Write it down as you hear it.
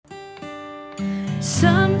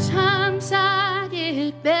Sometimes I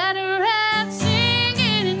get better at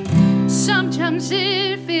singing, and sometimes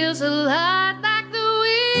it feels a lot like the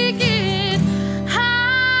weekend.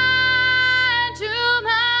 I do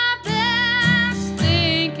my best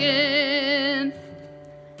thinking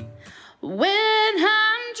when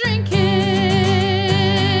I'm drinking.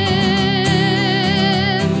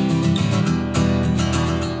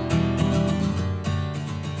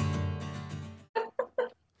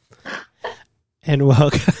 And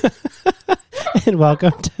welcome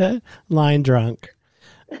to Line Drunk.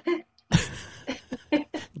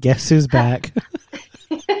 Guess who's back?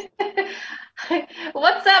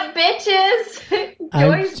 What's up, bitches?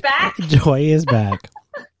 Joy's back. Joy is back.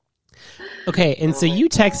 Okay, and so you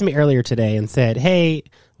texted me earlier today and said, "Hey,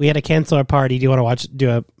 we had to cancel our party. Do you want to do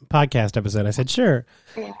a podcast episode?" I said, "Sure."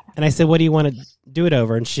 Yeah. And I said, "What do you want to do it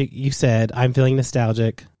over?" And you said, "I'm feeling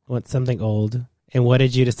nostalgic. Want something old." And what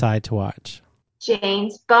did you decide to watch?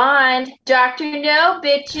 James Bond, Dr. No,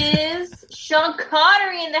 bitches. Sean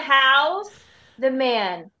Connery in the house. The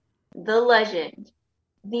man, the legend,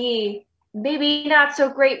 the maybe not so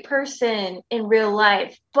great person in real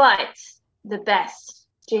life, but the best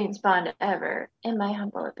James Bond ever, in my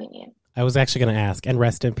humble opinion. I was actually going to ask, and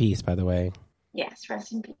rest in peace, by the way. Yes,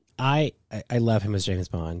 rest in peace. I love him as James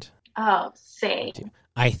Bond. Oh, same.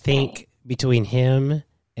 I think between him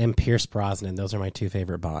and Pierce Brosnan, those are my two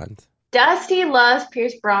favorite Bonds. Dusty loves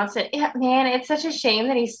Pierce Brosnan. Yeah, man, it's such a shame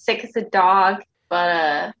that he's sick as a dog.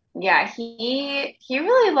 But yeah, he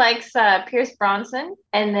really likes Pierce Brosnan.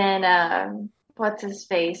 And then what's his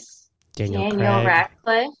face? Daniel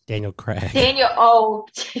Radcliffe. Daniel Craig.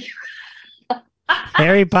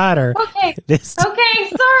 Harry Potter. Okay.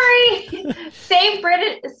 Okay, sorry. Same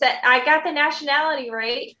British. I got the nationality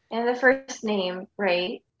right and the first name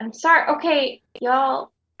right. I'm sorry. Okay,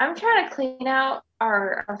 y'all. I'm trying to clean out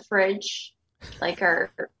our fridge, like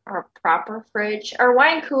our proper fridge. Our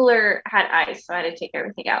wine cooler had ice, so I had to take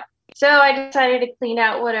everything out. So I decided to clean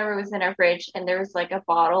out whatever was in our fridge, and there was like a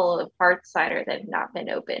bottle of hard cider that had not been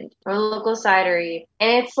opened from a local cidery,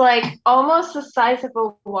 and it's like almost the size of a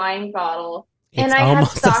wine bottle. It's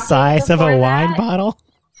almost the size of a wine bottle?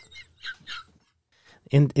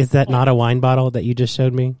 And is that not a wine bottle that you just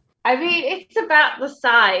showed me? I mean, it's about the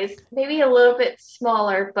size, maybe a little bit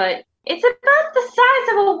smaller, but it's about the size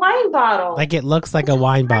of a wine bottle. Like it looks like a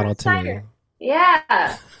wine bottle to me.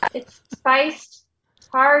 Yeah. It's spiced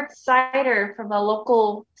hard cider from a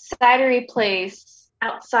local cidery place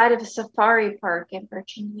outside of a safari park in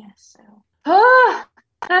Virginia. So,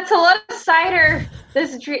 that's a lot of cider.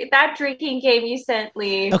 That drinking game you sent,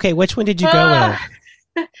 Lee. Okay, which one did you go with?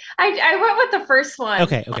 I went with the first one.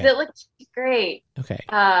 Okay. It looked great. Okay.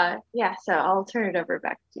 Yeah, so I'll turn it over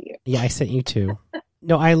back to you. Yeah, I sent you two.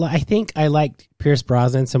 No, I think I liked Pierce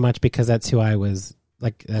Brosnan so much because that's who I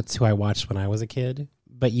watched when I was a kid.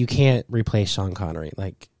 But you can't replace Sean Connery.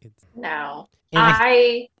 No.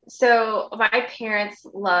 So my parents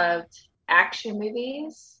loved action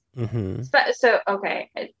movies. Mm-hmm. So,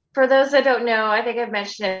 okay. For those that don't know, I think I've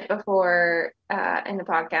mentioned it before in the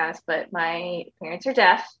podcast, but my parents are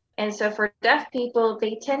deaf. And so for deaf people,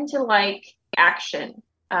 they tend to like action.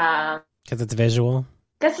 Because it's visual?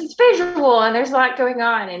 Because it's visual and there's a lot going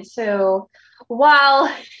on. And so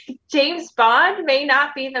while James Bond may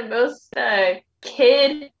not be the most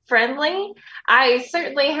kid-friendly, I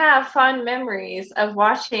certainly have fond memories of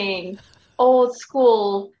watching old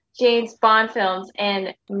school James Bond films,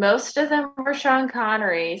 and most of them were Sean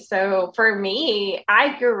Connery. So for me,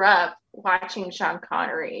 I grew up watching Sean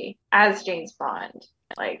Connery as James Bond.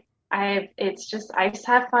 I just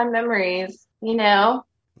have fond memories, you know?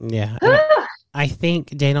 Yeah. I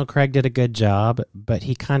think Daniel Craig did a good job, but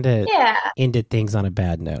he kind of ended things on a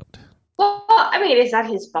bad note. Well, I mean, is that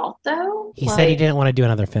his fault, though? He said he didn't want to do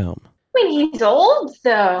another film. I mean, he's old,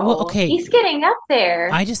 though. Well, okay. He's getting up there.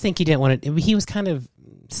 I just think he didn't want to. He was kind of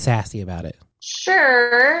sassy about it.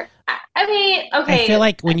 Sure. I mean, okay. I feel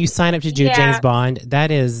like when you sign up to do James Bond,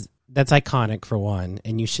 that's iconic for one,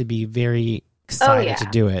 and you should be very excited to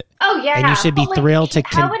do it. Oh, yeah. And you should be thrilled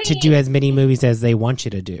to do as many movies as they want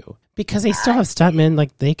you to do. Because they still have stuntmen,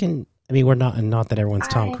 like they can. I mean, we're not that everyone's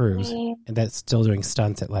Tom Cruise, and that's still doing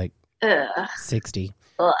stunts at 60.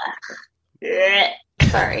 Ugh.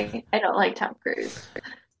 Sorry, I don't like Tom Cruise.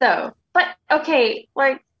 So, but okay,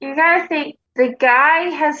 you gotta think the guy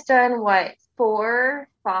has done what, 4,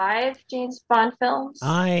 5 James Bond films?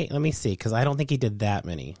 Let me see, because I don't think he did that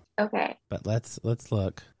many. Okay, but let's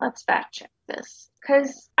look. Let's fact check this,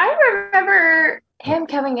 because I remember him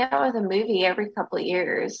coming out with a movie every couple of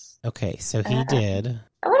years. Okay, so he did.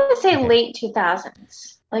 I want to say late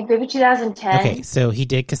 2000s. Like maybe 2010. Okay, so he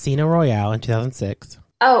did Casino Royale in 2006.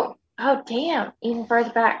 Oh, damn. Even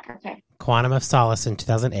further back. Okay. Quantum of Solace in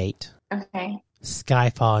 2008. Okay.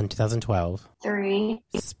 Skyfall in 2012. 3.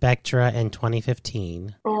 Spectra in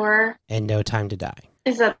 2015. 4. And No Time to Die.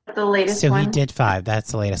 Is that the latest one? one? So he did 5.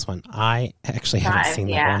 That's the latest one. I actually haven't seen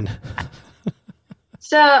that one.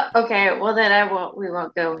 So, okay, well then we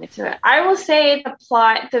won't go into it. I will say the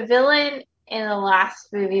plot, the villain in the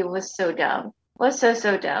last movie was so dumb. Was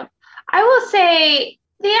so dumb. I will say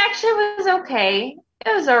the action was okay.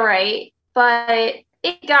 It was alright, but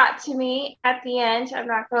it got to me at the end. I'm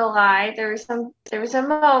not gonna lie. There was a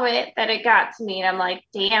moment that it got to me and I'm like,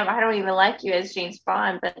 damn, I don't even like you as James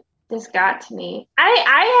Bond, but this got to me.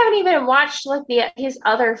 I haven't even watched like his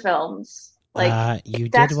other films. Like you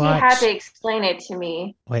that's did watch. You had to explain it to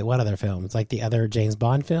me. Wait, what other films? Like the other James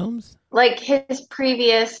Bond films? Like his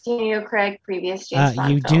previous Daniel Craig previous James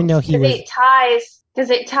Bond. You films. do know he was.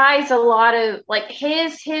 It ties a lot of like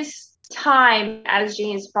his time as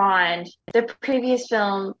James Bond. The previous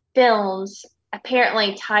films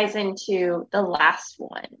apparently ties into the last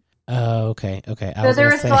one. Oh, okay. So there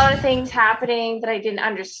was a lot of things happening that I didn't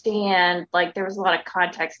understand. Like there was a lot of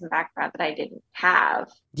context in the background that I didn't have.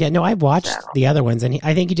 Yeah, no, I watched the other ones, and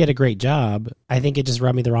I think he did a great job. I think it just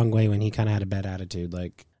rubbed me the wrong way when he kind of had a bad attitude.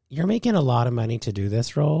 Like, you're making a lot of money to do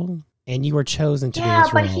this role, and you were chosen to do this role.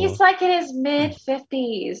 Yeah, but he's like in his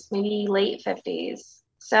mid-50s, maybe late 50s.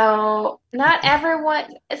 So not everyone,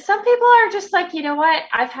 some people are just like, you know what?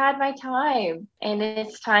 I've had my time, and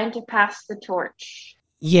it's time to pass the torch.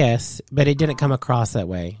 Yes, but it didn't come across that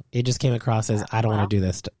way. It just came across as, I don't want to do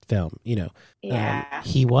this film, you know. Yeah.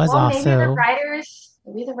 He was also...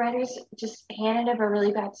 Maybe the writers just handed him a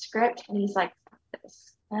really bad script, and he's like, fuck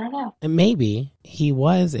this. I don't know. Maybe. He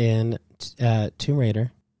was in Tomb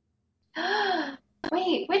Raider.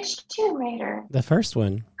 Wait, which Tomb Raider? The first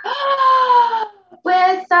one.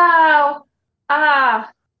 With, fuck.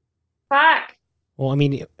 Well, I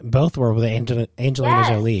mean, both were with Angelina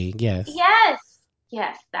Jolie, yes.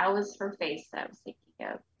 Yes, that was her face that I was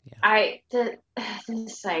thinking of. Yeah.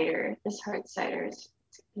 This hard cider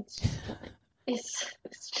it's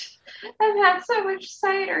I've had so much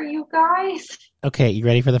cider, you guys. Okay, you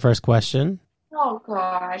ready for the first question? Oh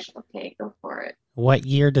gosh, okay, go for it. What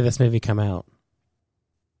year did this movie come out?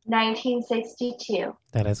 1962.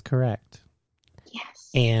 That is correct. Yes.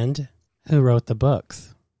 And who wrote the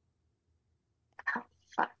books? Oh,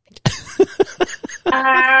 fuck.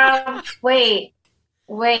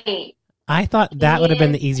 Wait. I thought that would have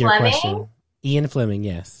been the easier Fleming? question. Ian Fleming,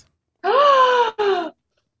 yes.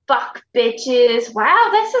 Fuck, bitches. Wow,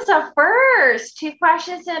 this is a first. 2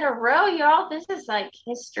 questions in a row, y'all. This is like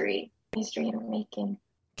history. History in the making.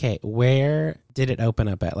 Okay, where did it open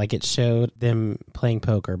up at? Like, it showed them playing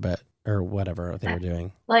poker, or whatever they were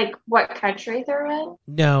doing. Like, what country they're in?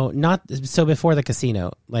 No, not... So before the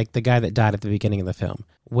casino, like the guy that died at the beginning of the film.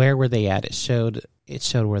 Where were they at? It showed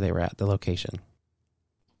where they were at, the location.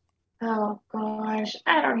 Oh, gosh.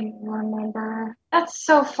 I don't even remember. That's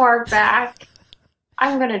so far back.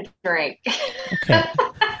 I'm going to drink. Okay.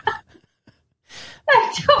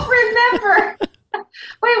 I don't remember.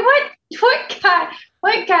 Wait,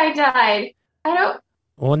 what guy died? I don't...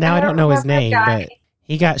 Well, now I don't know his name, but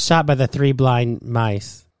he got shot by the 3 blind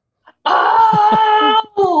mice. Oh,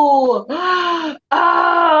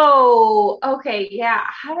 okay, yeah.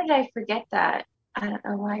 How did I forget that? I don't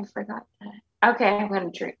know why I forgot that. Okay, I'm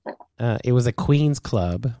going to drink that. It was a Queen's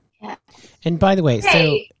Club. Yeah. And by the way,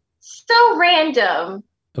 so random.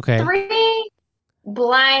 Okay. 3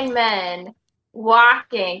 blind men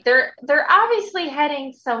walking. They're obviously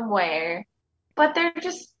heading somewhere, but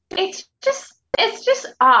it's just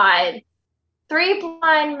odd. 3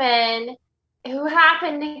 blind men who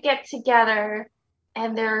happen to get together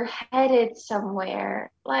and they're headed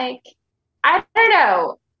somewhere. Like, I don't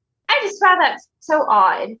know. I just found that so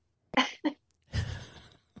odd.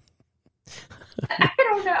 I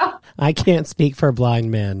don't know. I can't speak for blind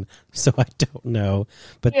men, so I don't know.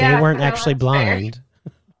 But they weren't actually blind.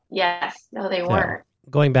 Fair. Yes. No, they weren't.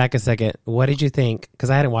 Going back a second, what did you think? Because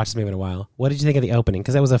I hadn't watched this movie in a while. What did you think of the opening?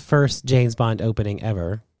 Because that was the first James Bond opening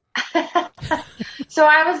ever. So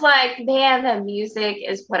I was like, man, the music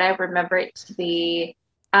is what I remember it to be.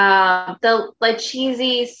 The like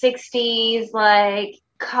cheesy 60s, like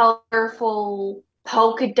colorful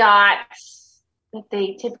polka dots that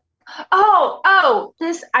they typically...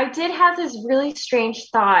 I did have this really strange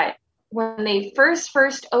thought when they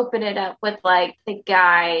first open it up with like the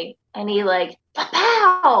guy and he like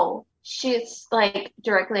pow shoots like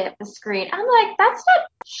directly at the screen. I'm like, that's not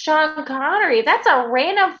Sean Connery. That's a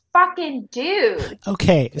random fucking dude.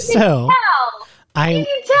 Okay, so You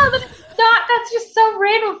can tell that it's not. That's just so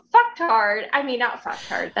random. Fucktard. I mean, not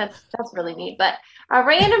fucktard. That's really neat. But a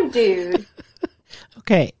random dude.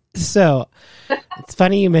 Okay, so it's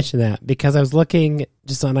funny you mentioned that because I was looking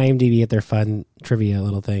just on IMDb at their fun trivia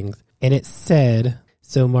little things, and it said,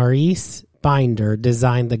 so Maurice Binder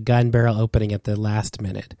designed the gun barrel opening at the last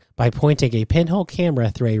minute by pointing a pinhole camera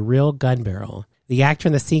through a real gun barrel. The actor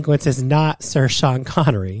in the sequence is not Sir Sean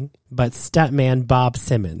Connery, but stuntman Bob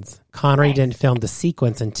Simmons. Connery didn't film the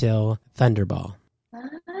sequence until Thunderball.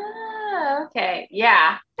 Ah, okay.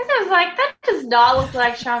 Yeah. I was like, that does not look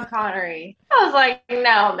like Sean Connery. I was like,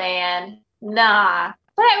 no, man. Nah.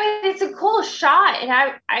 But I mean, it's a cool shot. And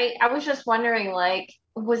I was just wondering, like,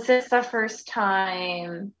 was this the first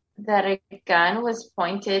time that a gun was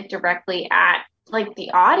pointed directly at, like,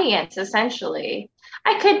 the audience, essentially?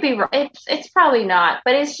 I could be wrong. It's probably not,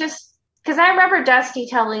 but it's just because I remember Dusty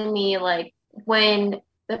telling me, like, when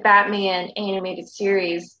the Batman animated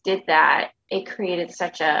series did that, it created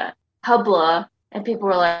such a hubbub, and people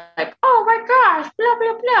were like, "Oh my gosh, blah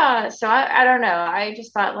blah blah." So I don't know. I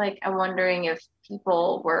just thought, like, I'm wondering if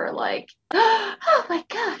people were like, "Oh my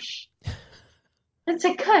gosh, it's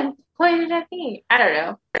a gun pointed at me." I don't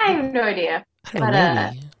know. I have no idea.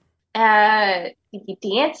 The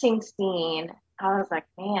dancing scene, I was like,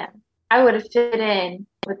 man, I would have fit in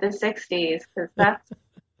with the 60s because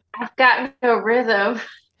I've got no rhythm.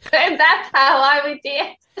 And that's how I would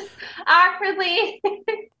dance awkwardly,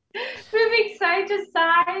 moving side to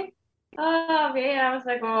side. Oh man, I was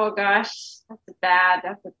like, oh gosh, that's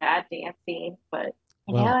a bad dance scene. But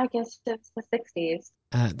I guess it's the 60s.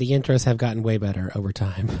 The intros have gotten way better over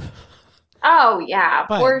time. Oh yeah,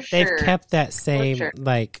 but for sure. They've kept that same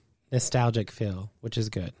like nostalgic feel, which is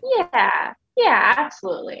good. Yeah,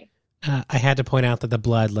 absolutely. I had to point out that the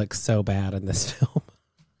blood looks so bad in this film.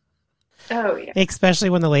 Oh, yeah. Especially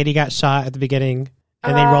when the lady got shot at the beginning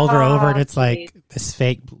and they rolled her over and it's like this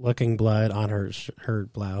fake looking blood on her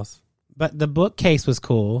blouse. But the bookcase was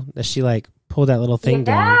cool that she like pulled that little thing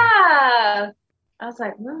down. Yeah. I was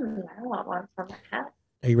like, I want one for my hat.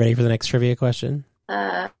 Are you ready for the next trivia question?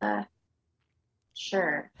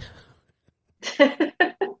 Sure.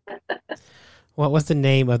 What was the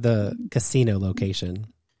name of the casino location?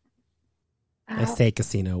 I say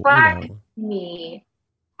casino. Me.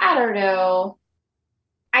 I don't know.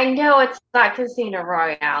 I know it's not Casino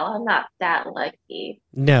Royale. I'm not that lucky.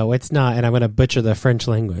 No, it's not, and I'm going to butcher the French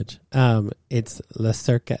language. It's Le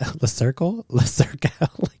Cercle.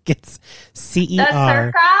 Like it's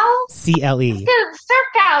CERCLE.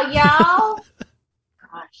 Cercle, y'all.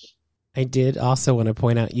 Gosh. I did also want to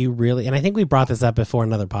point out you really, and I think we brought this up before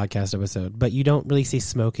another podcast episode, but you don't really see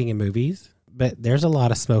smoking in movies, but there's a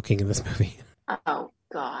lot of smoking in this movie. Oh,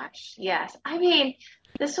 gosh. Yes. I mean,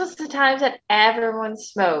 this was the times that everyone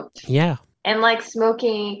smoked. Yeah. And like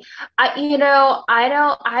smoking,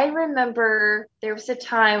 I remember there was a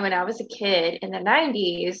time when I was a kid in the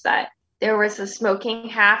 90s that there was a smoking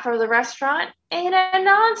half of the restaurant and a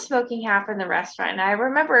non-smoking half in the restaurant. And I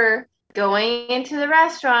remember going into the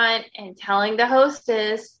restaurant and telling the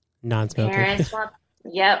hostess, non-smoking. Parents want,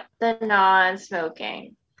 the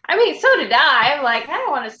non-smoking. I mean, so did I. I'm like, I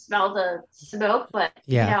don't want to smell the smoke, but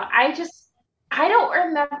I don't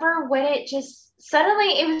remember when it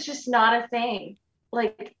was just not a thing.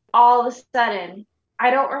 Like all of a sudden, I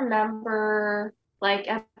don't remember like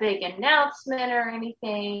a big announcement or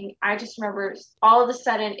anything. I just remember all of a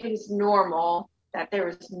sudden it was normal that there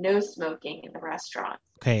was no smoking in the restaurant.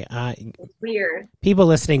 Okay. It's weird. People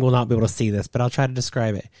listening will not be able to see this, but I'll try to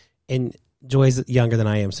describe it. And Joy's younger than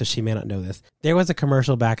I am, so she may not know this. There was a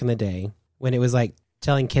commercial back in the day when it was like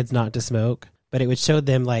telling kids not to smoke, but it would show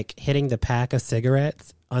them like hitting the pack of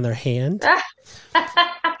cigarettes on their hand.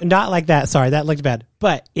 Not like that. Sorry, that looked bad.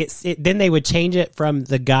 But then they would change it from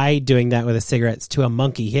the guy doing that with the cigarettes to a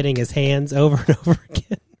monkey hitting his hands over and over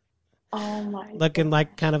again. Oh my! Looking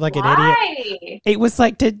like kind of like an idiot. It was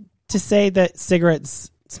like to say that cigarettes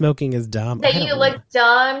smoking is dumb. That you look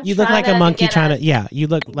dumb. You look like a monkey trying to. Yeah, you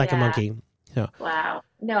look like a monkey. So. Wow.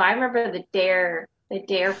 No, I remember the DARE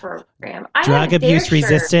program. Drug abuse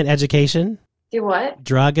resistant education. Do what?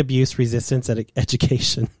 Drug abuse resistance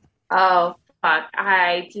education. Oh, fuck.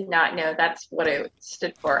 I did not know that's what it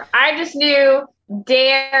stood for. I just knew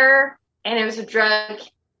DARE, and it was a drug.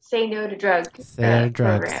 Say no to drugs. Say no to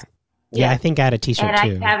drugs. Program. Yeah, I think I had a t-shirt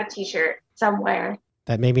too. And I have a t-shirt somewhere.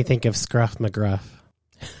 That made me think of Scruff McGruff.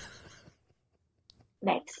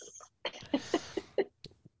 Nice.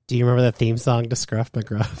 Do you remember the theme song to Scruff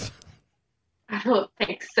McGruff? I don't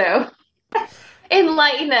think so.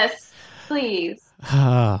 Enlighten us, please.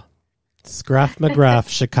 Scruff McGruff,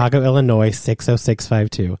 Chicago, Illinois,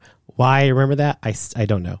 60652. Why I remember that, I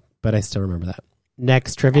don't know, but I still remember that.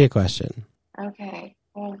 Next trivia question. Okay.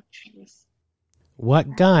 Oh, jeez.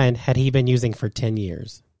 What gun had he been using for 10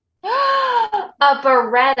 years? A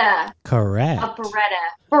Beretta. Correct. A Beretta.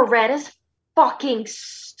 Berettas fucking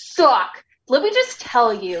suck. Let me just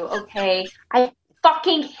tell you, okay? I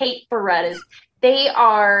fucking hate Berettas.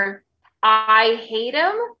 I hate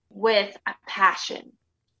them with a passion.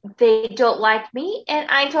 They don't like me, and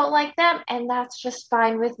I don't like them, and that's just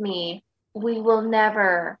fine with me. We will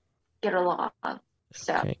never get along.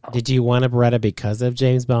 So, Okay. Did you want a Beretta because of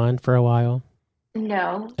James Bond for a while?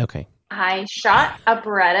 no. Okay. I shot a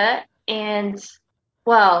Beretta, and,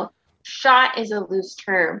 well, shot is a loose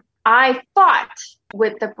term. I fought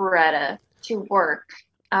with the Beretta to work.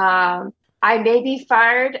 I maybe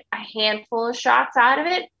fired a handful of shots out of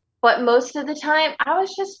it, but most of the time I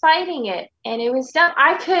was just fighting it, and it was dumb.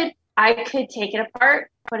 I could take it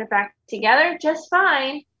apart, put it back together just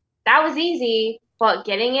fine. That was easy, but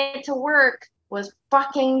getting it to work was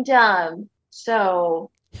fucking dumb.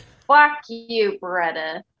 So, fuck you,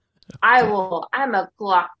 Beretta. I'm a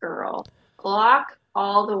Glock girl. Glock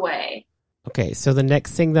all the way. Okay, so the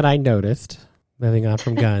next thing that I noticed, moving on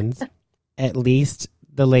from guns, at least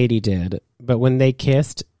the lady did, but when they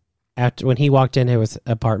kissed, when he walked into his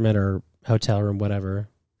apartment or hotel room, whatever,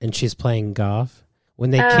 and she's playing golf, when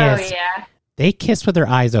they kissed, Yeah. they kissed with their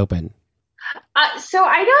eyes open. So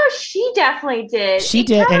I know she definitely did. She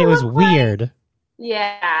did, and it was weird.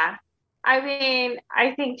 Yeah. I mean,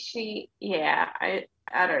 I think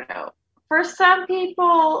I don't know. For some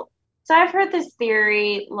people, so I've heard this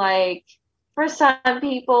theory, like, for some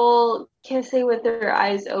people, kissing with their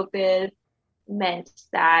eyes open meant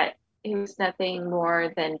that it was nothing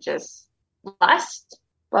more than just lust.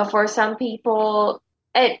 But for some people,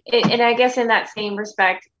 and I guess in that same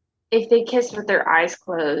respect, if they kiss with their eyes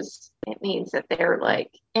closed, it means that they're like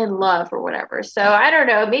in love or whatever. So I don't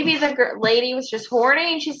know. Maybe the lady was just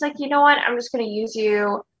horny and she's like, you know what? I'm just going to use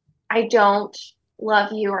you. I don't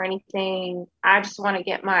love you or anything. I just want to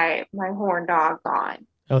get my horn dog on.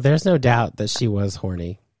 Oh, there's no doubt that she was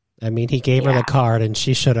horny. I mean, he gave her the card and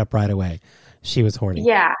she showed up right away. She was horny.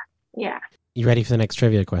 Yeah. You ready for the next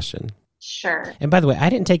trivia question? Sure. And by the way, I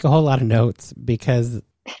didn't take a whole lot of notes because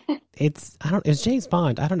it's James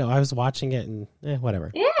Bond. I don't know. I was watching it and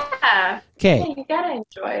whatever. Yeah. Okay. Yeah, you gotta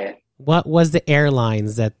enjoy it. What was the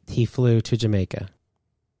airlines that he flew to Jamaica?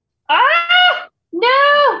 Ah!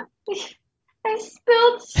 No! I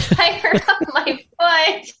spilled cider on my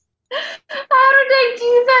foot. How did I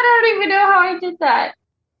do that? I don't even know how I did that.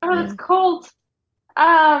 Oh, it's cold.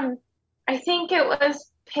 I think it was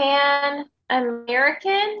Pan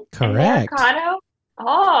American. Correct. Americano.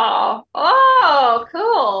 Oh,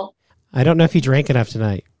 cool. I don't know if you drank enough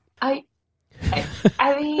tonight.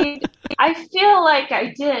 I mean, I feel like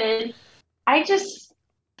I did. I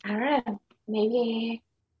don't know. Maybe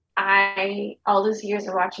all those years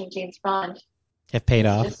of watching James Bond Have paid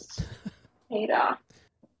off. just paid off.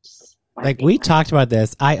 Like, we talked about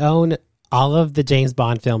this. I own all of the James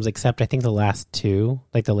Bond films except I think the last two,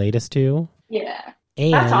 like the latest two. Yeah.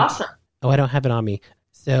 And, That's awesome. Oh, I don't have it on me.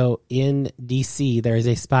 So in DC, there is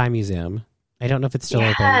a spy museum. I don't know if it's still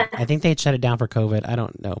open. I think they shut it down for COVID. I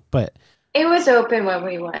don't know, but It was open when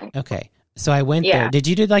we went. okay. So I went there. Did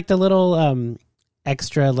you do like the little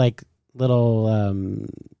extra like little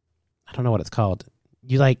I don't know what it's called.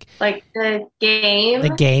 You like the game. the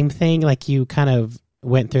game thing? Like you kind of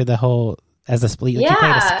went through the whole as a split. Like you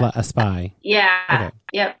played a spy. Yeah. Okay.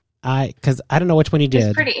 Yep. Because I don't know which one you It's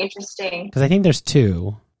did. pretty interesting. Because I think there's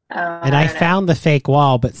two. And I don't know. found the fake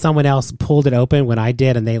wall, but someone else pulled it open when I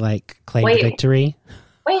did, and they like claimed Wait. victory.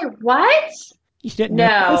 Wait, what? You didn't know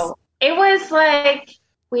No. It was like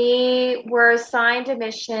we were assigned a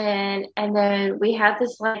mission, and then we had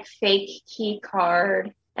this like fake key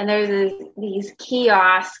card, and there's these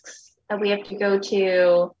kiosks that we have to go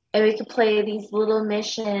to, and we could play these little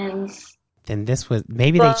missions. Then this was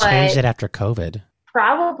maybe they changed it after COVID.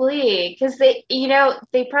 Probably, because they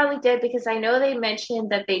probably did, because I know they mentioned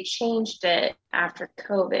that they changed it after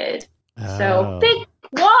COVID. So big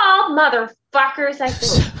wall, motherfuckers! I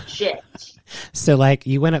feel shit. So like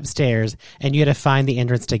you went upstairs and you had to find the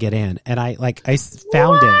entrance to get in, and I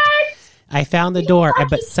found it. I found the door,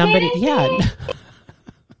 but somebody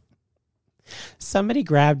somebody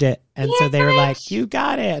grabbed it, and so they were like, "You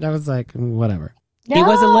got it." And I was like, "Whatever." It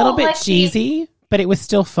was a little bit cheesy, but it was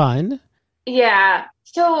still fun. Yeah.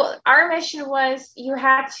 So our mission was you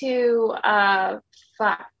had to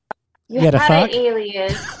fuck. You had to had fuck? an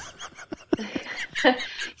alias.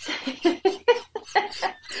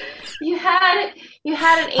 you had an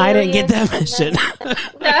alias. I didn't get that mission.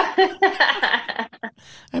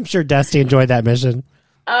 I'm sure Dusty enjoyed that mission.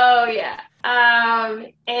 Oh yeah.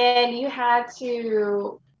 And you had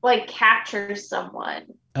to like capture someone.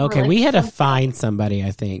 Okay, or, like, we had to something. find somebody,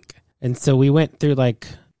 I think. And so we went through I'm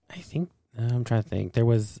trying to think.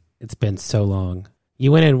 It's been so long.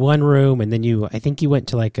 You went in one room and then I think you went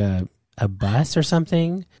to like a bus or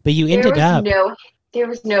something, but you ended up. There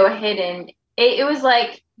was no hidden. It was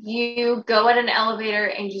like you go in an elevator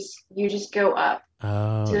and you just go up.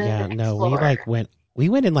 Oh, to the yeah. next No, floor. we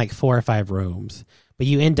went in like 4 or 5 rooms, but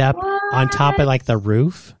you end up on top of like the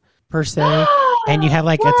roof per se. And you have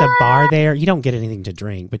like, it's a bar there. You don't get anything to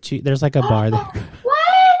drink, but there's like a bar there.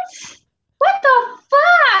 What? What the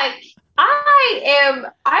fuck?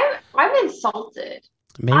 I'm insulted.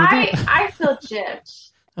 Maybe I feel gypped.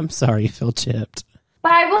 I'm sorry you feel chipped.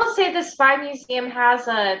 But I will say the Spy Museum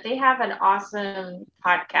they have an awesome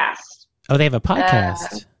podcast. Oh, they have a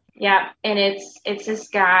podcast. Yeah, and it's this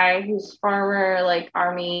guy who's former like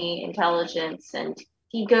Army intelligence, and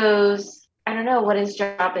he goes, I don't know what his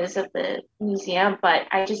job is at the museum, but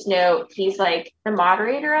I just know he's like the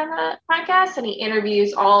moderator on the podcast, and he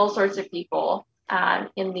interviews all sorts of people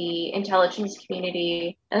in the intelligence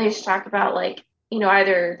community, and they just talk about like,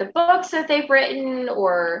 either the books that they've written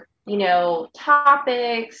or,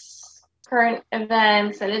 topics, current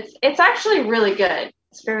events, and it's actually really good.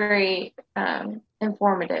 It's very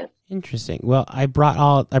informative. Interesting. Well, I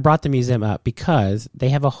brought the museum up because they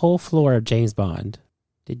have a whole floor of James Bond.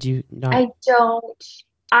 Did you not? I don't.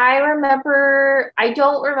 I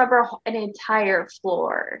don't remember an entire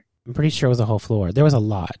floor. I'm pretty sure it was a whole floor. There was a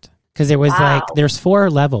lot because there was Wow. there's 4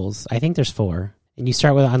 levels. I think there's 4, and you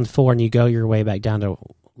start on 4 and you go your way back down to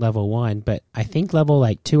level 1. But I think level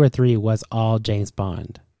like 2 or 3 was all James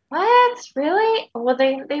Bond. What? Really? Well,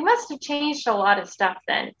 they must have changed a lot of stuff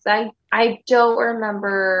then. 'Cause I don't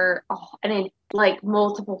remember like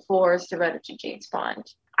multiple floors devoted to James Bond.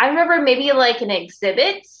 I remember maybe like an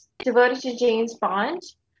exhibit devoted to James Bond,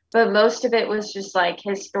 but most of it was just like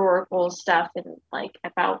historical stuff and like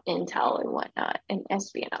about intel and whatnot and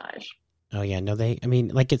espionage. Oh yeah, no,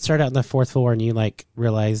 it started out on the 4th floor and you like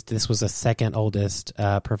realized this was the second oldest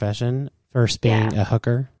profession, first being a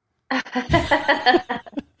hooker. I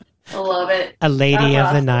love it. A lady That's of the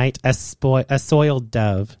awesome. night, a soiled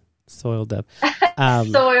dove. Soiled dove.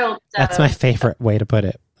 Soiled That's my favorite way to put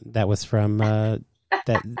it. That was from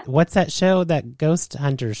what's that show? That Ghost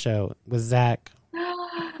Hunter show with Zach.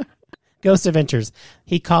 Ghost Adventures.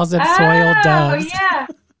 He calls them soiled doves. Oh yeah.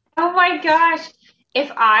 Oh my gosh. If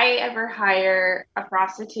I ever hire a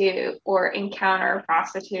prostitute or encounter a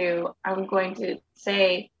prostitute, I'm going to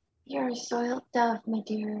say, "You're a soiled dove, my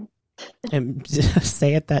dear." And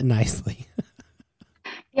say it that nicely.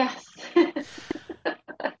 Yes.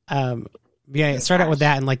 It started out with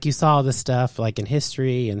that, and like you saw the stuff like in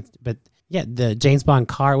history, but the James Bond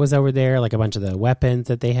car was over there, like a bunch of the weapons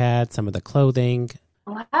that they had, some of the clothing.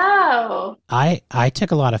 Wow. I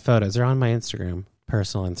took a lot of photos. They're on my Instagram,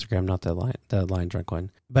 personal Instagram, not the line drunk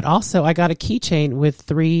one. But also, I got a keychain with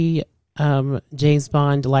 3 James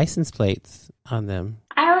Bond license plates on them.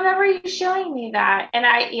 I remember you showing me that. And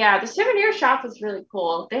the souvenir shop was really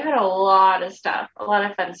cool. They had a lot of stuff, a lot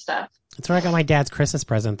of fun stuff. That's where I got my dad's Christmas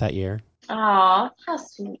present that year. Aw, how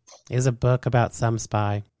sweet. It was a book about some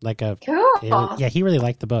spy, Cool. he really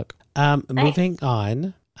liked the book. Moving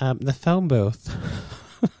on, the phone booth.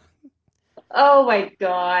 Oh my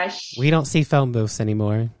gosh. We don't see phone booths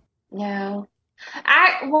anymore. No.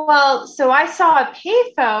 So I saw a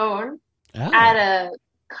payphone at a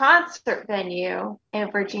concert venue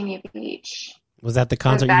in Virginia Beach. Was that the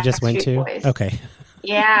concert you just went to? Boys. Okay.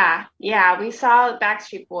 Yeah, we saw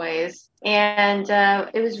Backstreet Boys, and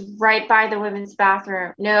it was right by the women's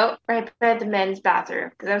bathroom. No, right by the men's bathroom,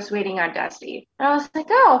 because I was waiting on Dusty. And I was like,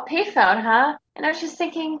 oh, payphone, huh? And I was just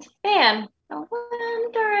thinking, man, I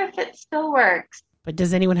wonder if it still works. But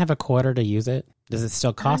does anyone have a quarter to use it? Does it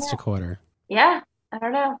still cost a quarter? Yeah, I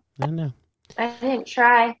don't know. I don't know. I didn't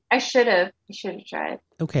try. I should have tried.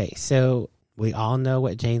 Okay, so we all know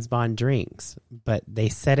what James Bond drinks, but they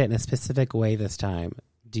said it in a specific way this time.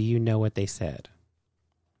 Do you know what they said?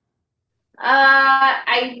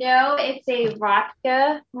 I know it's a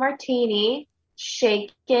vodka martini,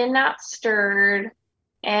 shaken, not stirred,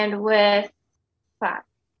 and with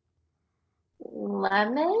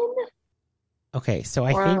lemon Okay, so or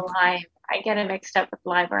I think lime. I get it mixed up with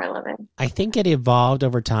lime or lemon. I think it evolved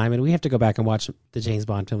over time, and we have to go back and watch the James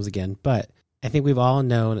Bond films again, but I think we've all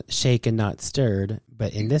known shaken, not stirred,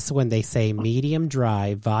 but in this one they say medium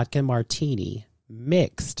dry vodka martini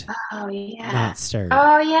mixed, Oh yeah. not stirred.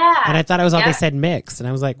 Oh yeah. And I thought it was all they Yeah. said mixed, and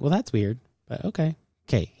I was like, well, that's weird, but okay.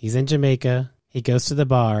 Okay, he's in Jamaica. He goes to the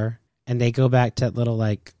bar, And they go back to that little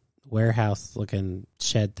like warehouse looking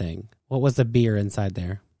shed thing. What was the beer inside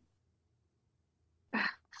there?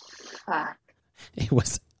 Fuck. It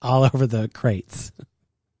was all over the crates.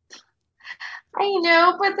 I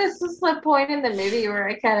know, but this is the point in the movie where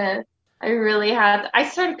I started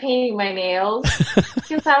painting my nails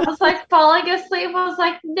because I was like falling asleep. I was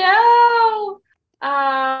like, no.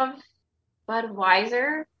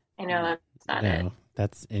 Budweiser. I know that's not it. No,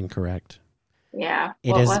 that's incorrect. Yeah.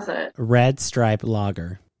 It What is was it? Red Stripe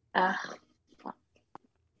Lager. Fuck.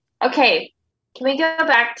 Okay. Can we go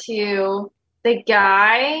back to the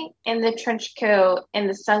guy in the trench coat and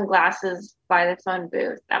the sunglasses by the phone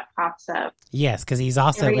booth that pops up? Yes, because he's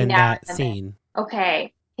also Every in now that and then. scene.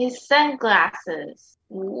 Okay. His sunglasses.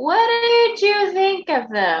 What did you think of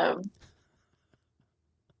them?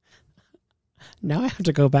 Now I have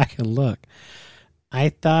to go back and look.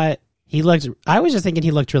 I was just thinking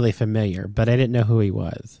he looked really familiar, but I didn't know who he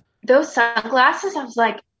was. Those sunglasses, I was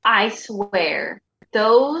like, I swear,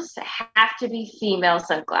 those have to be female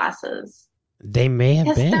sunglasses. They may have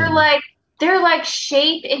Because been. they're like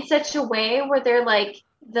shaped in such a way where they're like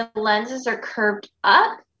the lenses are curved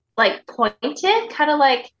up, like pointed, kind of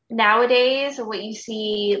like nowadays what you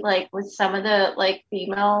see like with some of the like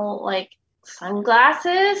female like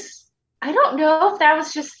sunglasses. I don't know if that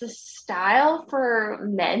was just the style for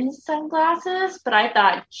men's sunglasses, but I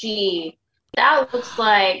thought, gee, that looks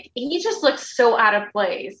like he just looks so out of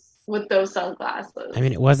place with those sunglasses. I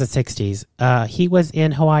mean, it was the 60s. He was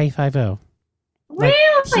in Hawaii Five-0. Really?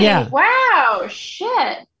 Yeah. Wow.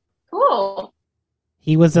 Shit. Cool.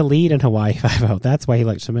 He was the lead in Hawaii Five-0. That's why he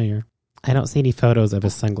looked familiar. I don't see any photos of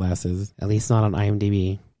his sunglasses, at least not on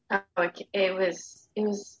IMDb. Oh, it was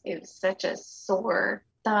such a sore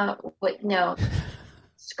thought. No,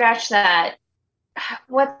 scratch that.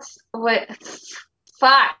 What?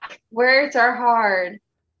 Fuck. Words are hard.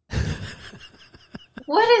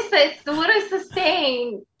 What is this? What is the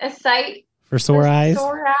saying? A sight For sore eyes?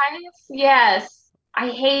 Sore eyes? Yes. I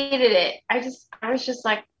hated it. I was just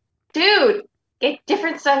like, dude, get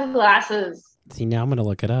different sunglasses. See, now I'm going to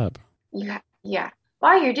look it up. Yeah.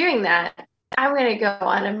 While you're doing that, I'm going to go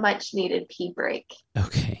on a much needed pee break.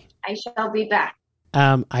 Okay. I shall be back.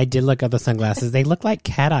 I did look up the sunglasses. They look like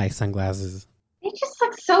cat eye sunglasses. They just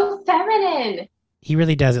look so feminine. He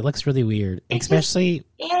really does. It looks really weird. It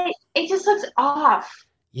just looks off.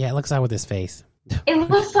 Yeah, it looks odd with his face. It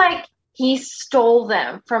looks like he stole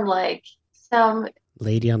them from like some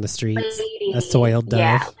Lady on the streets. lady. A soiled dove.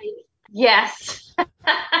 Yeah, yes.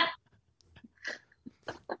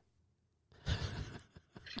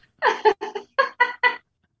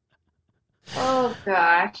 Oh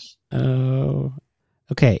gosh. Oh.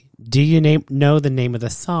 Okay. Do you know the name of the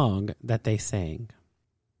song that they sang?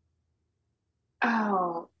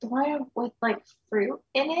 Oh, the one with like fruit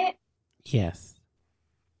in it? Yes.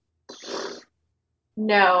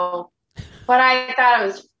 No. But I thought it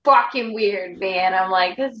was fucking weird, man. I'm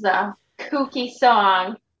like, this is a kooky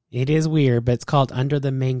song. It is weird, but it's called Under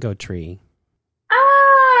the Mango Tree.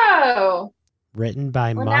 Oh. Written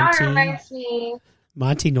by now it reminds me.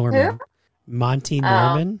 Monty Norman. Who? Monty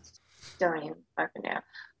Norman? Don't even fucking know.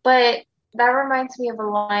 But that reminds me of a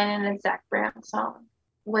line in a Zach Brown song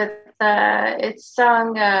with it's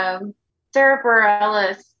sung Sarah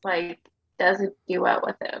Bareilles like does a duet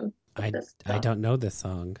with him. I don't know this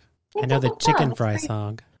song. It's I know the a chicken song. fry It's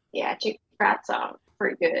song. Yeah, chicken fry song.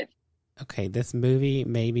 Pretty good. Okay, this movie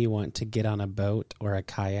made me want to get on a boat or a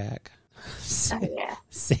kayak. Oh yeah.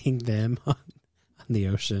 Seeing them on the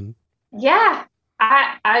ocean. Yeah.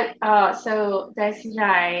 So Dicey and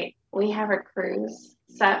I, we have a cruise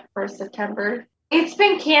set for September. It's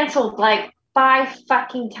been canceled like 5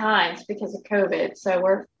 fucking times because of COVID. So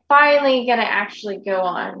we're finally going to actually go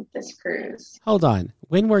on this cruise. Hold on.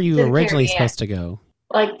 When were you To the originally Caribbean. supposed to go?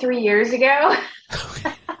 Like 3 years ago.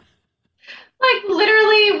 Okay. Like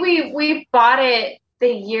literally we bought it the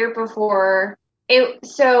year before.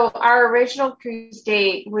 So our original cruise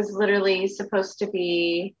date was literally supposed to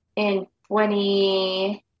be in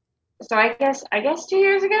so I guess 2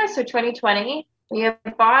 years ago, so 2020. We had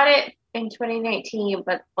bought it in 2019,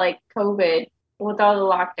 but like COVID with all the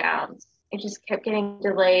lockdowns, it just kept getting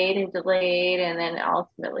delayed, and then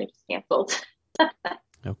ultimately just canceled.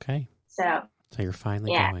 Okay. So you're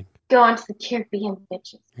finally Yeah. going. going to the Caribbean,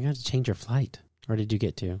 bitches. You're going to have to change your flight. Or did you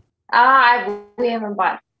get to? We haven't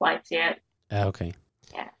bought flights yet. Oh, okay.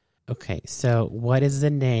 Yeah. Okay, so what is the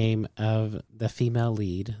name of the female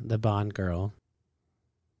lead, the Bond girl?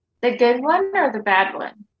 The good one or the bad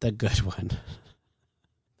one? The good one.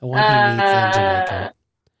 The one he meets in Jamaica.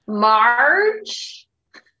 Marge?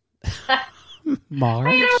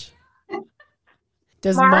 Marge?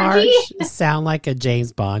 Does Margie? Marge sound like a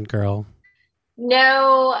James Bond girl?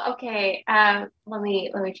 No. Okay. Let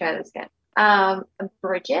me try this again.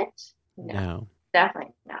 Bridget? No, No.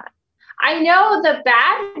 definitely not. I know the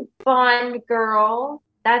bad Bond girl.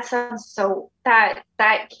 That sounds so that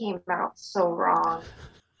came out so wrong.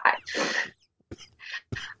 I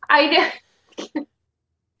I know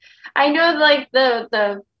I know like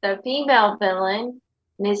the female villain,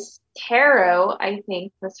 Miss Tarot, I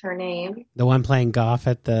think was her name. The one playing golf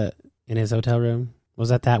in his hotel room? Was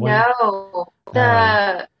that one? No,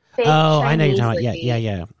 the fake Oh, I know you're Chinese talking about. Yeah, lady.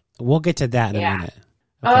 yeah. We'll get to that in a Yeah. minute.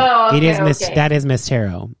 Oh, It is okay, Miss. okay. That is Miss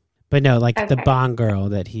Tarot. But no, like the Okay. Bond girl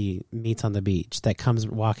that he meets on the beach that comes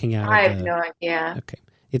walking out I of have the. no idea. Okay,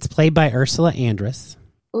 it's played by Ursula Andress.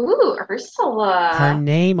 Ooh, Ursula. Her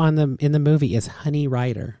name in the movie is Honey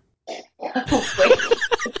Rider. Wait,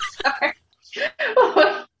 sorry.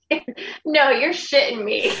 No, you're shitting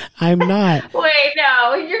me. I'm not. Wait,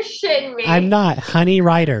 no, you're shitting me. I'm not. Honey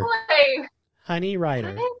Rider. Wait. Honey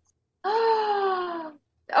Rider.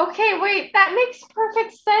 Okay, wait, that makes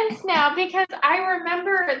perfect sense now because I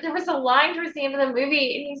remember there was a line towards the end of the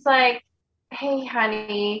movie and he's like, "Hey,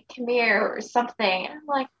 honey, come here," or something. And I'm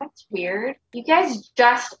like, that's weird. You guys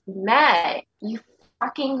just met, you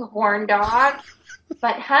fucking horn dog.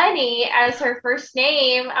 But honey, as her first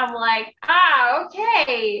name, I'm like,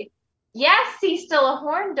 okay. Yes, he's still a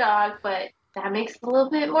horn dog, but that makes a little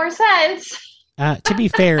bit more sense. To be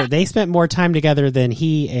fair, they spent more time together than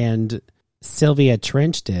he and Sylvia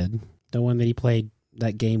Trench did, the one that he played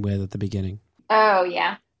that game with at the beginning. Oh,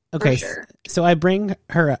 yeah. Okay, For sure. so I bring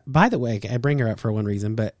her up. By the way, I bring her up for one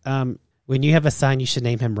reason, but when you have a son, you should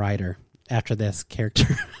name him Ryder after this character.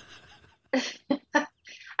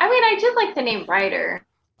 I mean, I did like the name Ryder.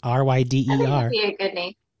 I think Ryder. that'd be a good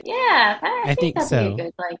name. Yeah, I think that'd so. be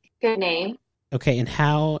a good name. Okay, and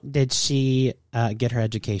how did she get her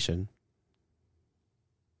education?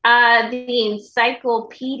 The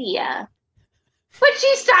encyclopedia. But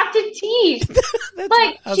she stopped at T.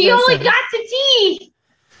 Like, she only got to T.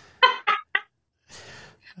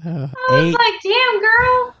 I was like, damn,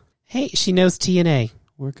 girl. Hey, she knows T and A.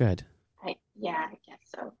 We're good. Yeah, I guess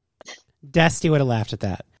so. Dusty would have laughed at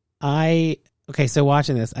that. Okay, so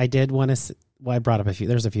watching this, I did want to. Well, I brought up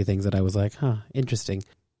there's a few things that I was like, interesting.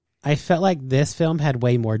 I felt like this film had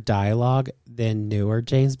way more dialogue than newer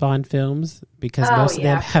James Bond films because most of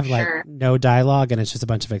them have like no dialogue and it's just a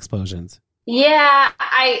bunch of explosions. Yeah,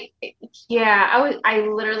 I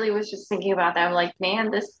literally was just thinking about that. I'm like,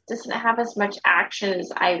 man, this doesn't have as much action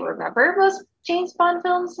as I remember most James Bond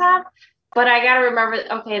films have. But I gotta remember,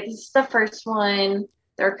 okay, this is the first one.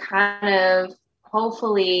 They're kind of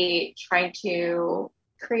hopefully trying to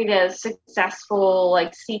create a successful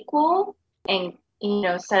like sequel and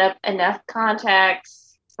set up enough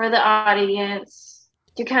context for the audience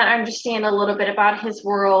to kind of understand a little bit about his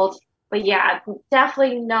world. But yeah,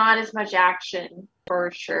 definitely not as much action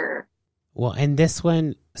for sure. Well, and this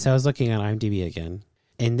one, so I was looking on IMDb again,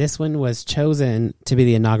 and this one was chosen to be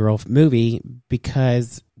the inaugural movie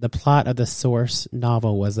because the plot of the source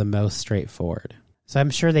novel was the most straightforward. So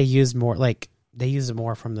I'm sure they used more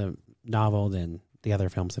from the novel than the other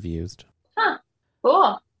films have used. Huh.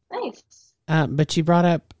 Cool. Nice. But you brought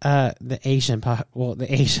up the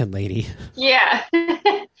Asian lady. Yeah.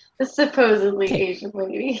 The supposedly Asian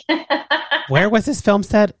lady. Where was this film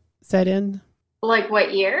set in? Like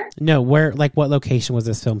what year? No, what location was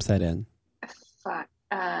this film set in? Fuck.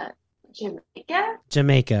 Jamaica?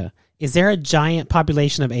 Jamaica. Is there a giant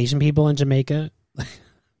population of Asian people in Jamaica?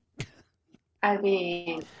 I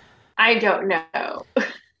mean, I don't know.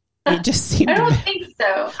 It just seemed I don't think so.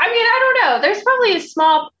 I mean, I don't know. There's probably a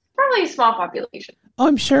small population. Oh,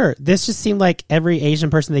 I'm sure. This just seemed like every Asian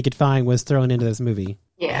person they could find was thrown into this movie.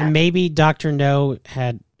 Yeah. And maybe Dr. No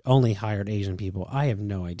had only hired Asian people. I have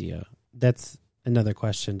no idea. That's another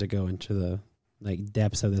question to go into the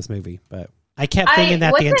depths of this movie. But I kept thinking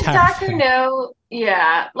that the entire Dr. film. No,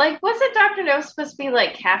 yeah. Like, wasn't Dr. No supposed to be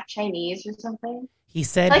like half Chinese or something? He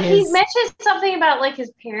said like he mentioned something about like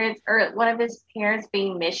his parents or one of his parents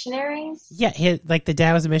being missionaries. Yeah, the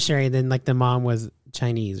dad was a missionary, and then like the mom was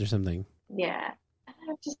Chinese or something. Yeah, and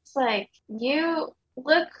I'm just like, you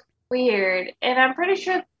look weird, and I'm pretty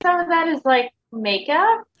sure some of that is like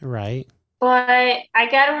makeup, right? But I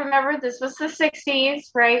gotta remember this was the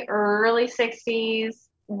 '60s, right? Early '60s.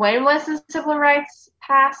 When was the civil rights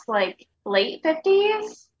passed? Like late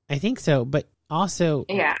 '50s? I think so, but. Also,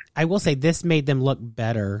 yeah, I will say this made them look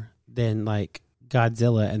better than like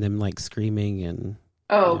Godzilla and them like screaming and.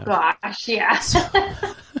 Oh gosh, yeah.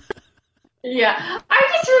 Yeah, I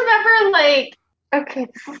just remember like, okay,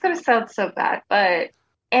 this is gonna sound so bad, but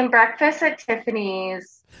in Breakfast at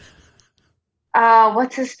Tiffany's,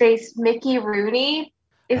 what's his face? Mickey Rooney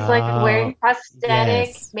is like Oh, wearing prosthetic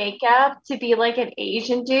yes. makeup to be like an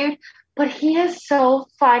Asian dude, but he is so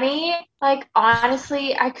funny. Like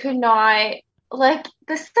honestly, I could not like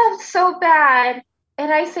the stuff's so bad.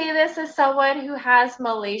 And I say this as someone who has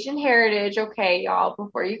Malaysian heritage, okay, y'all,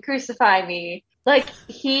 before you crucify me. Like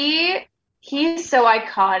he's so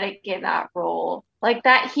iconic in that role. Like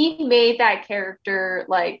that he made that character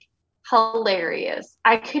like hilarious.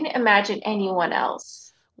 I couldn't imagine anyone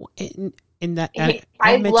else. In that, I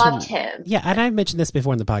I've loved mentioned, him. yeah, and I've mentioned this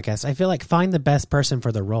before in the podcast. I feel like find the best person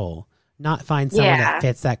for the role, not find someone that Yeah,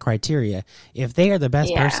 fits that criteria. If they are the best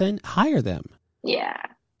yeah, person, hire them. yeah.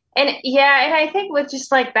 And I think with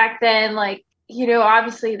just like back then, like,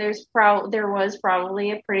 obviously there was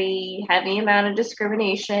probably a pretty heavy amount of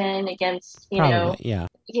discrimination against, Probably, yeah.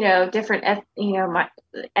 different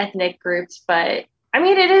ethnic groups, but I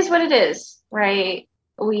mean it is what it is, right?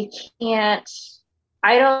 We can't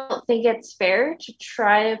I don't think it's fair to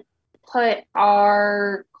try to put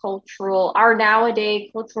our nowadays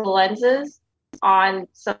cultural lenses on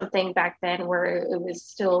something back then where it was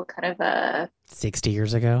still kind of a 60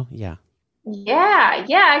 years ago, yeah. yeah,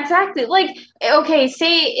 yeah, exactly. Like, okay,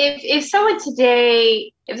 say if someone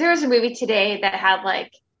today, if there was a movie today that had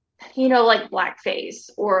like, like blackface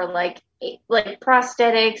or like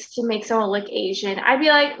prosthetics to make someone look Asian, I'd be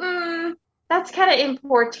like, that's kind of in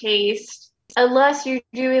poor taste, unless you're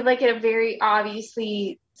doing like a very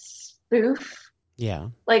obviously spoof Yeah.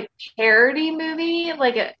 like parody movie,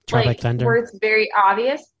 Tropic where Thunder. it's very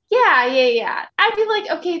obvious. Yeah, yeah, yeah. I'd be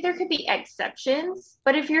like, okay, there could be exceptions,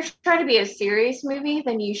 but if you're trying to be a serious movie,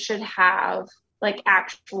 then you should have like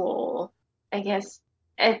actual, I guess,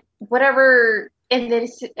 whatever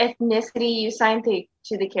ethnicity you sign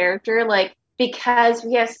to the character, like because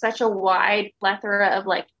we have such a wide plethora of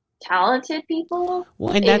like talented people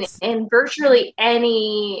Well, and in that's in virtually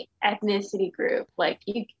any ethnicity group, like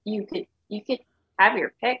you could have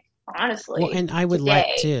your pick, well, honestly, and I would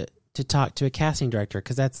like today. to talk to a casting director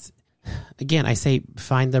because that's again, I say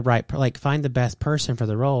find the right, like find the best person for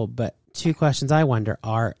the role. But two questions I wonder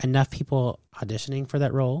are enough people auditioning for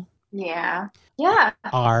that role? Yeah. Yeah.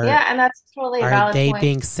 Are Yeah. And that's totally a are valid they point.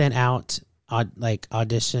 being sent out like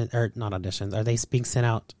audition or not auditions? Are they being sent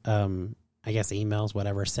out? I guess emails,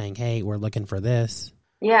 whatever, saying, "Hey, we're looking for this."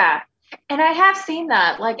 Yeah. And I have seen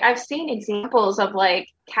that. Like, I've seen examples of like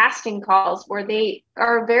casting calls where they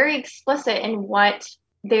are very explicit in what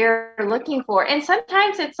they're looking for. And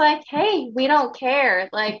sometimes it's like, hey, we don't care.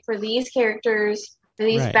 Like, for these characters, for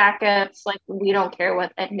these Right. backups, like, we don't care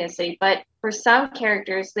what ethnicity. But for some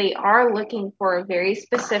characters, they are looking for a very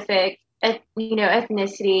specific,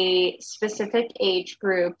 ethnicity, specific age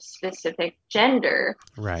group, specific gender.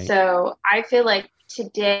 Right. So I feel like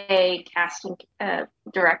today casting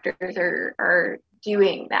directors are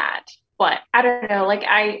doing that. But I don't know. Like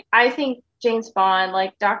I think James Bond,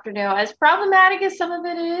 like Dr. No, as problematic as some of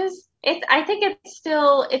it is, I think it's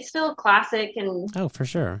still classic, and Oh, for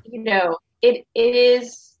sure. it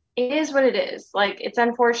is what it is. Like it's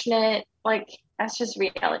unfortunate. Like that's just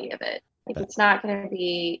reality of it. Like But it's not going to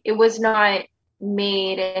be. It was not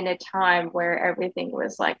made in a time where everything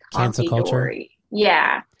was like cancel honky culture. dory.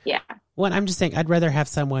 Yeah, yeah. Well, I'm just saying, I'd rather have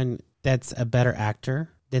someone that's a better actor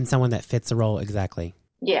than someone that fits the role exactly.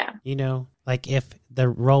 Yeah. You know, like if the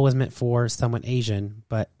role was meant for someone Asian,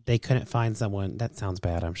 but they couldn't find someone, that sounds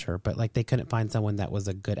bad, I'm sure, but like they couldn't find someone that was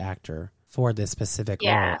a good actor for this specific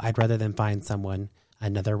role. Yeah. I'd rather than find someone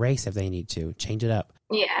another race if they need to change it up.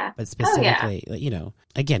 Yeah. But Oh yeah. specifically, like,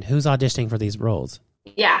 again, who's auditioning for these roles?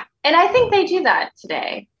 Yeah. And I think they do that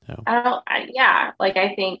today. So Yeah. Like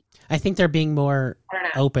I think they're being more I don't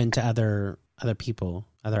know. open to other people,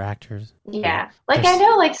 other actors. Yeah. Like I There's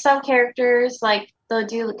know like some characters like they'll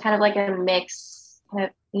do kind of like a mixed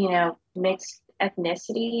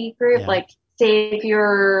ethnicity group. yeah, Like say if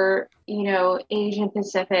you're, Asian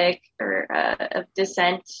Pacific or of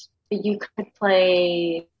descent, you could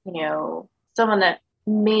play, someone that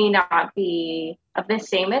may not be of the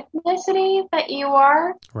same ethnicity that you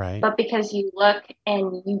are, right. but because you look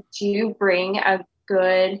and you do bring a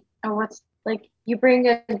good, you bring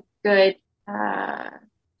a good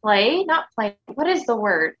not play. What is the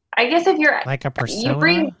word? I guess if Like a you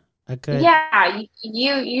bring, persona, a good. yeah,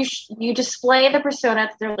 you display the persona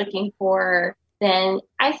that they're looking for, then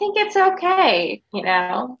I think it's okay,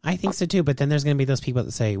 I think so too, but then there's going to be those people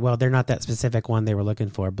that say, well, they're not that specific one they were looking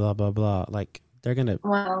for, blah, blah, blah. Like,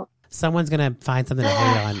 Well, someone's going to find something to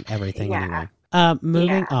hate on everything yeah, anyway.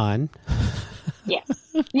 Moving on. yes,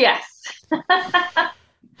 yes.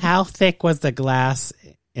 How thick was the glass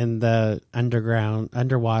in the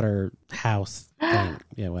underwater house thing.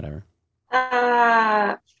 Yeah, whatever.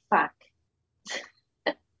 Fuck.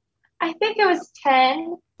 I think it was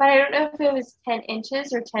 10, but I don't know if it was 10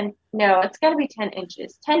 inches or 10. No, it's got to be 10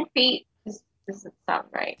 inches. 10 feet doesn't sound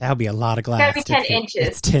right. That would be a lot of glass. It's got to be 10 inches.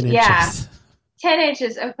 It's 10 inches. Yeah. 10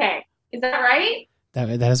 inches. Okay. Is that right? That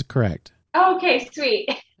is correct. Okay, sweet.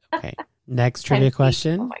 Okay. Next trivia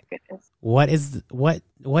question. Oh my goodness. What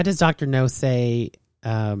does Dr. No say?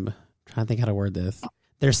 Trying to think how to word this.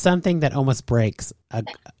 There's something that almost breaks,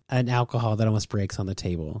 an alcohol that almost breaks on the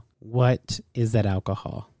table. What is that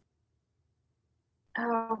alcohol?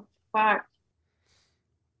 Oh, fuck.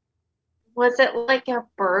 Was it like a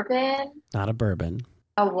bourbon? Not a bourbon.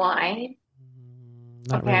 A wine?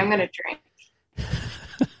 Not okay, really. I'm going to drink.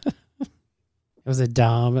 It was a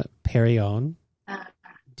Dom Perignon.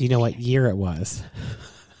 Do you know what year it was?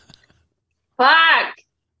 Fuck!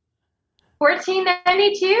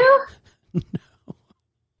 1492? No.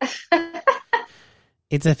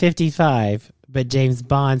 It's a 55, but James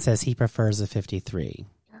Bond says he prefers a 53.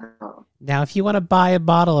 Oh. Now, if you want to buy a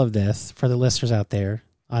bottle of this for the listeners out there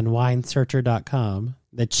on winesearcher.com,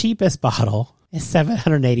 the cheapest bottle is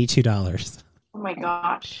 $782. Oh my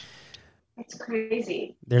gosh. That's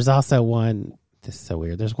crazy. There's also one, this is so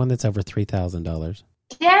weird. There's one that's over $3,000.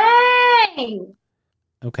 Dang!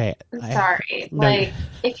 Okay. I'm sorry. No. Like,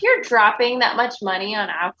 if you're dropping that much money on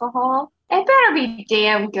alcohol, it better be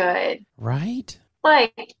damn good. Right?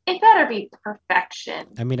 Like, it better be perfection.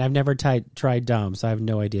 I mean, I've never tried Dom, so I have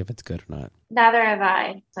no idea if it's good or not. Neither have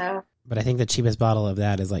I. So, But I think the cheapest bottle of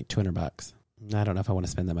that is like $200. I don't know if I want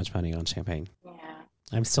to spend that much money on champagne. yeah.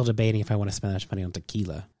 I'm still debating if I want to spend that much money on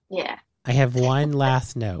tequila. Yeah. I have one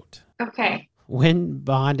last note. Okay. When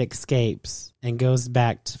Bond escapes and goes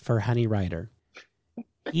back for Honey Rider,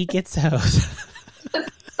 he gets those.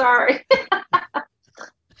 Sorry.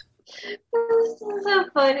 This is so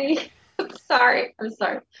funny. I'm sorry.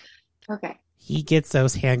 Okay. He gets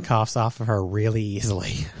those handcuffs off of her really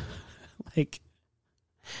easily. Like,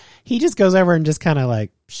 he just goes over and just kind of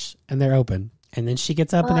like, psh, and they're open. And then she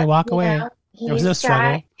gets up and they walk away. There was no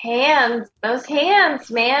struggle. Hands. Those hands,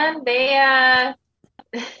 man. They,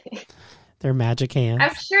 They're magic hands.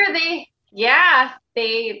 I'm sure they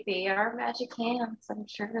are magic hands. I'm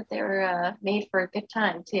sure that they were made for a good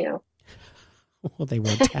time, too. Well, they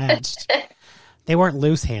were attached. They weren't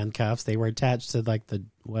loose handcuffs. They were attached to like the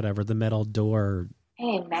metal door.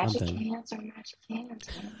 Hey, magic something. hands are magic hands,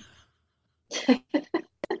 man.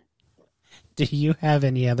 Do you have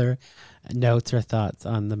any other notes or thoughts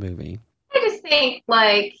on the movie? I just think,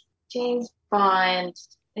 like, James Bond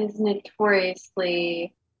is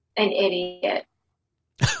notoriously an idiot.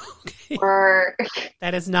 Okay. Or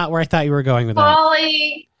That is not where I thought you were going with that.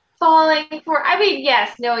 falling for, I mean,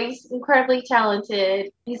 yes, no, he's incredibly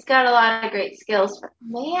talented. He's got a lot of great skills, but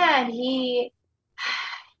man,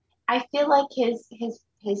 I feel like his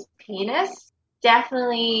penis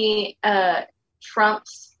definitely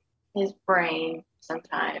trumps his brain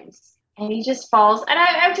sometimes. And he just falls, and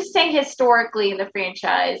I'm just saying historically in the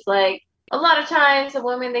franchise, like, a lot of times the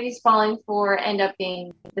women that he's falling for end up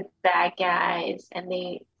being the bad guys, and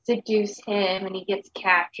they seduce him and he gets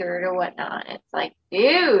captured or whatnot. It's like,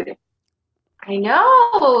 dude, I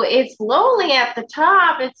know it's lonely at the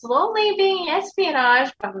top. It's lonely being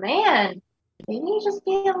espionage, but man, maybe you just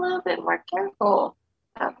be a little bit more careful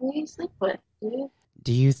about who you sleep with, dude.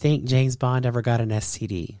 Do you think James Bond ever got an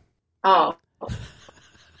STD? Oh,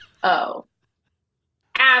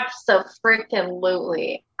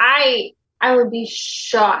 abso-freaking-lutely. I would be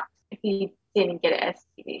shocked if he didn't get an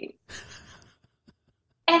STD.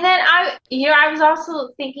 And then I was also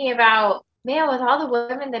thinking about, man, with all the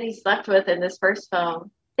women that he slept with in this first film,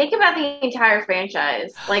 think about the entire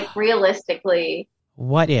franchise. Like, realistically,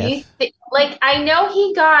 What if? like, I know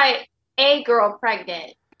he got a girl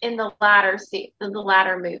pregnant in the latter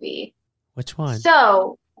movie. Which one?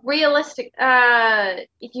 So realistic.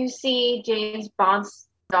 You see James Bond's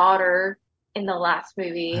daughter in the last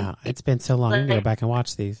movie. Wow, it's been so long. You can go back and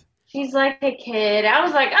watch these. She's like a kid. I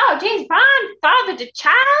was like, oh, James Bond fathered a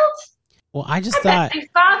child? Well, I just I thought bet they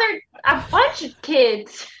fathered a bunch of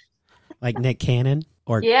kids. like Nick Cannon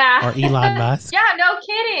or Yeah. or Elon Musk. Yeah, no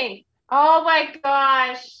kidding. Oh my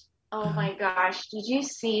gosh. Oh my gosh. Did you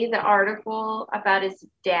see the article about his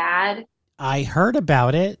dad? I heard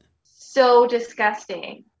about it. So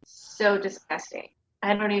disgusting. So disgusting.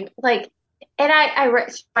 I don't even like. And I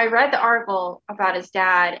read the article about his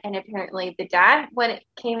dad, and apparently the dad, when it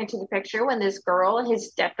came into the picture, when this girl,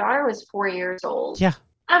 his stepdaughter, was 4 years old. Yeah.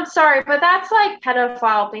 I'm sorry, but that's like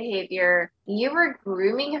pedophile behavior. You were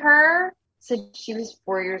grooming her since she was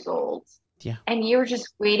 4 years old. Yeah. And you were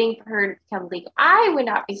just waiting for her to become legal. I would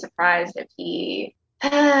not be surprised if he,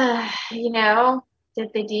 did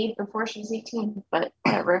the deed before she was 18, but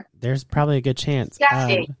whatever. There's probably a good chance.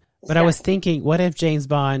 Disgusting. But I was thinking, what if James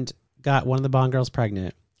Bond got one of the Bond girls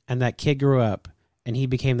pregnant and that kid grew up and he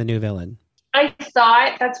became the new villain? I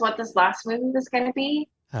thought that's what this last movie was going to be,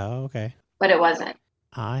 Oh, okay. but it wasn't.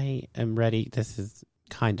 I am ready. This is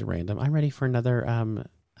kind of random. I'm ready for another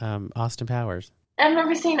Austin Powers. I've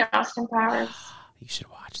never seen Austin Powers. You should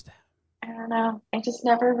watch that. I don't know. It just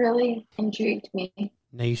never really intrigued me.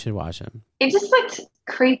 No, you should watch them. It just looked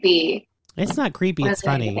creepy. It's not creepy. It's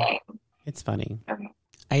more than funny. anything. It's funny. Okay.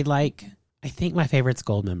 I think my favorite's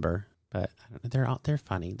Goldmember, but I don't know, they're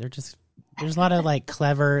funny. There's a lot of like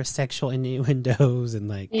clever sexual innuendos and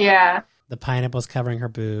like Yeah. the pineapple's covering her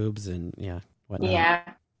boobs and whatnot. Yeah.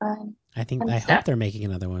 I hope they're making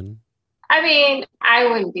another one. I mean, I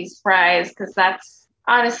wouldn't be surprised because that's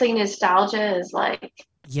honestly nostalgia is like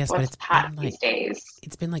Yes, but what's it's hot been these days.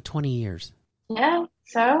 it's been like 20 years. Yeah.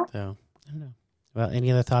 So So I don't know. Well, any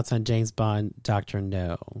other thoughts on James Bond, Dr.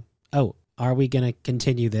 No? Oh, are we going to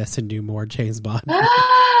continue this and do more James Bond?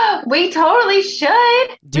 we totally should.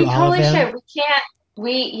 Do we all of totally them?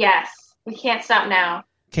 should. Yes. We can't stop now.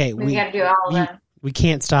 Okay, We got to do all of them. we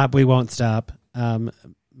can't stop. We won't stop.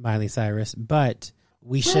 Miley Cyrus, but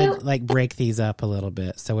we should like break these up a little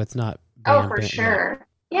bit so it's not. Oh, for sure.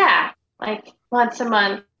 Yeah. Like once a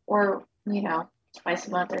month or, twice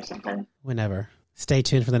a month or something. Whenever. Stay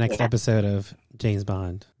tuned for the next episode of James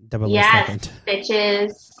Bond. 007. Yes,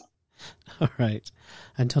 bitches. All right.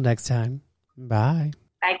 Until next time. Bye.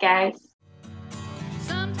 Bye, guys.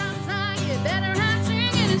 Sometimes I get better at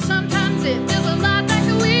singing, and sometimes it feels a lot